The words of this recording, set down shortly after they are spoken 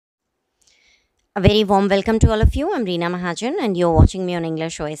A very warm welcome to all of you. I'm Reena Mahajan and you're watching me on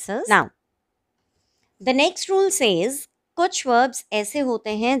English Oasis. Now, the next rule says कुछ verbs ऐसे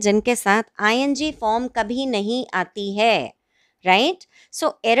होते हैं जिनके साथ ing form कभी नहीं आती है, right?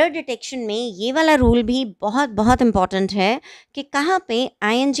 So error detection में ये वाला rule भी बहुत बहुत important है कि कहाँ पे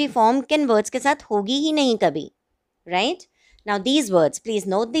ing form किन words के साथ होगी ही नहीं कभी, right? Now these words, please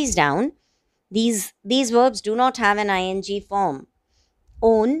note these down. These verbs do not have an ing form.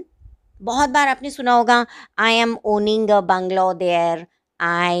 Own, बहुत बार आपने सुना होगा I am owning a bungalow there,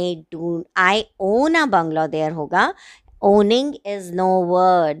 I own a bungalow there होगा. Owning is no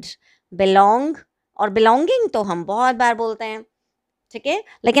word. Belong और belonging तो हम बहुत बार बोलते हैं, ठीक है,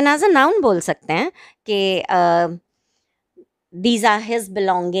 लेकिन एज अ नाउन बोल सकते हैं कि दीज आर हिज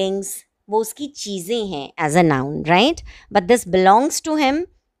बिलोंगिंग्स, वो उसकी चीज़ें हैं as a noun, right? But this belongs to him,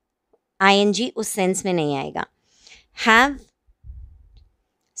 ING उस सेंस में नहीं आएगा. Have,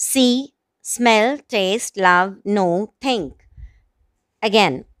 see, smell, taste, love, know, think.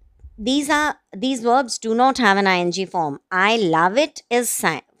 Again, these verbs do not have an ing form. I love it is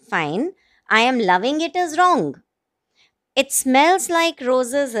fine. I am loving it is wrong. It smells like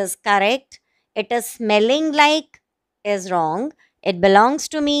roses is correct. It is smelling like is wrong. It belongs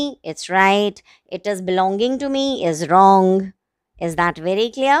to me, it's right. It is belonging to me is wrong. Is that very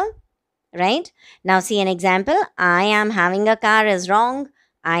clear? Right? Now see an example. I am having a car is wrong.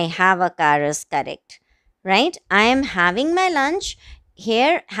 I have a car is correct, right? I am having my lunch.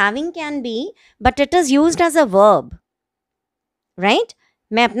 Here, having can be, but it is used as a verb, right?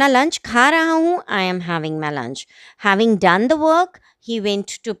 मैं अपना lunch खा रहा हूँ. I am having my lunch. Having done the work, he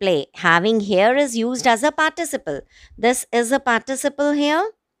went to play. Having here is used as a participle. This is a participle here.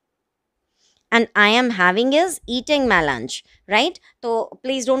 And I am having is eating my lunch, right? So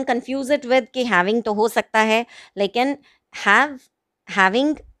please don't confuse it with कि having तो हो सकता है, लेकिन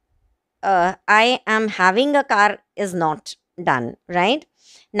having I am having a car is not done, right?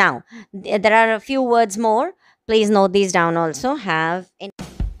 Now, there are a few words more. Please note these down also. Have,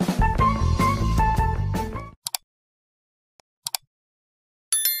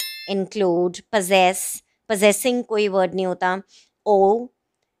 include, possess. Possessing कोई word नहीं होता. Owe,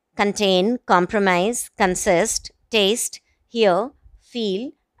 contain, compromise, consist, taste, hear,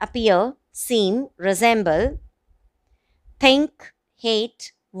 feel, appear, seem, resemble, think,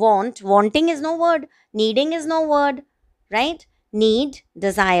 hate, want. Wanting is no word. Needing is no word, right? Need,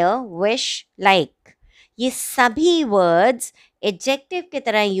 desire, wish, like. ये सभी words adjective की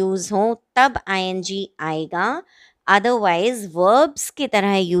तरह use हों तब ing आएगा. Otherwise verbs की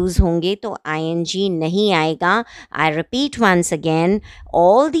तरह use होंगे तो ing नहीं आएगा. I repeat once again,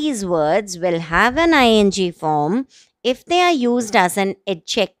 all these words will have an ing form if they are used as an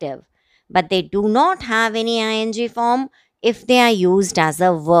adjective, but they do not have any ing form if they are used as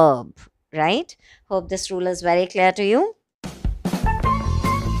a verb, right? Hope this rule is very clear to you.